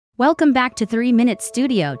Welcome back to 3 Minute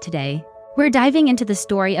Studio. Today, we're diving into the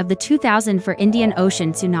story of the 2004 Indian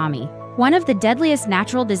Ocean Tsunami, one of the deadliest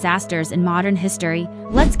natural disasters in modern history.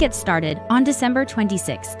 Let's get started. On December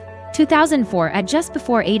 26, 2004, at just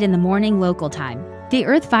before 8 in the morning local time, the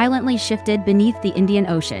Earth violently shifted beneath the Indian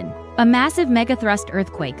Ocean. A massive megathrust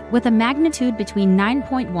earthquake with a magnitude between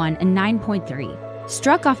 9.1 and 9.3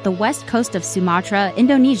 struck off the west coast of Sumatra,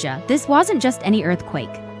 Indonesia. This wasn't just any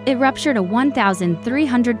earthquake. It ruptured a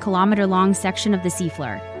 1,300-kilometer-long section of the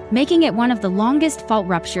seafloor, making it one of the longest fault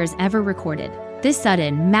ruptures ever recorded. This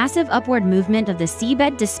sudden, massive upward movement of the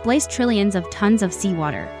seabed displaced trillions of tons of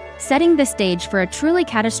seawater, setting the stage for a truly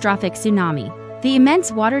catastrophic tsunami. The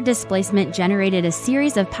immense water displacement generated a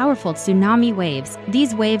series of powerful tsunami waves.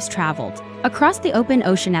 These waves traveled across the open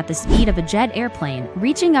ocean at the speed of a jet airplane,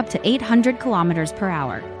 reaching up to 800 kilometers per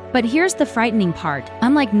hour. But here's the frightening part: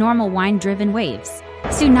 unlike normal wind-driven waves,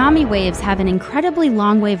 tsunami waves have an incredibly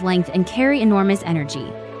long wavelength and carry enormous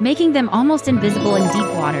energy, making them almost invisible in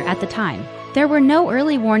deep water at the time. There were no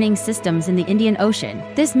early warning systems in the Indian Ocean.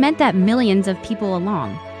 This meant that millions of people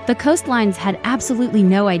along the coastlines had absolutely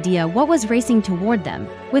no idea what was racing toward them.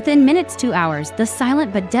 Within minutes to hours, the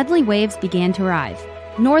silent but deadly waves began to arrive.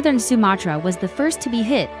 Northern Sumatra was the first to be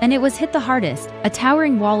hit, and it was hit the hardest. A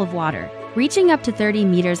towering wall of water, reaching up to 30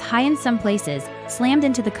 meters high in some places, slammed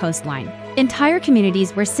into the coastline. Entire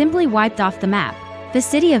communities were simply wiped off the map. The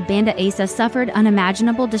city of Banda Aceh suffered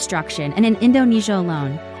unimaginable destruction, and in Indonesia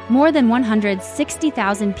alone, more than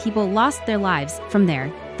 160,000 people lost their lives. From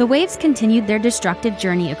there, the waves continued their destructive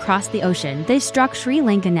journey across the ocean. They struck Sri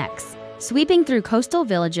Lanka next, sweeping through coastal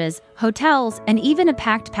villages, hotels, and even a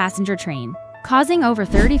packed passenger train, causing over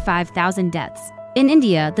 35,000 deaths. In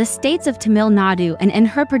India, the states of Tamil Nadu and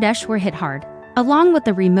Andhra Pradesh were hit hard, along with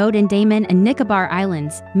the remote Andaman and Nicobar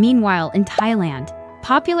Islands. Meanwhile, in Thailand,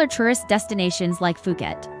 popular tourist destinations like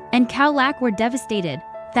Phuket and Khao Lak were devastated.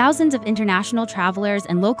 Thousands of international travelers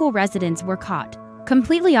and local residents were caught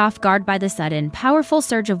completely off guard by the sudden, powerful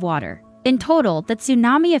surge of water. In total, the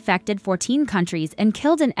tsunami affected 14 countries and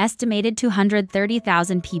killed an estimated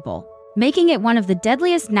 230,000 people, making it one of the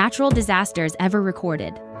deadliest natural disasters ever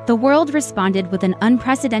recorded. The world responded with an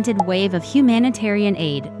unprecedented wave of humanitarian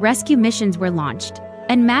aid. Rescue missions were launched,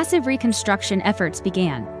 and massive reconstruction efforts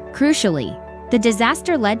began. Crucially, the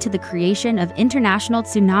disaster led to the creation of international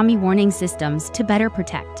tsunami warning systems to better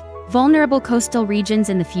protect vulnerable coastal regions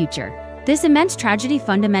in the future. This immense tragedy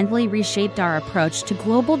fundamentally reshaped our approach to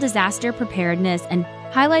global disaster preparedness and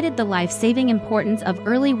highlighted the life-saving importance of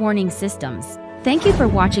early warning systems. Thank you for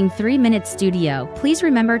watching 3 Minute Studio. Please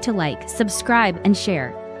remember to like, subscribe, and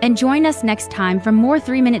share. And join us next time for more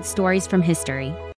 3 Minute stories from history.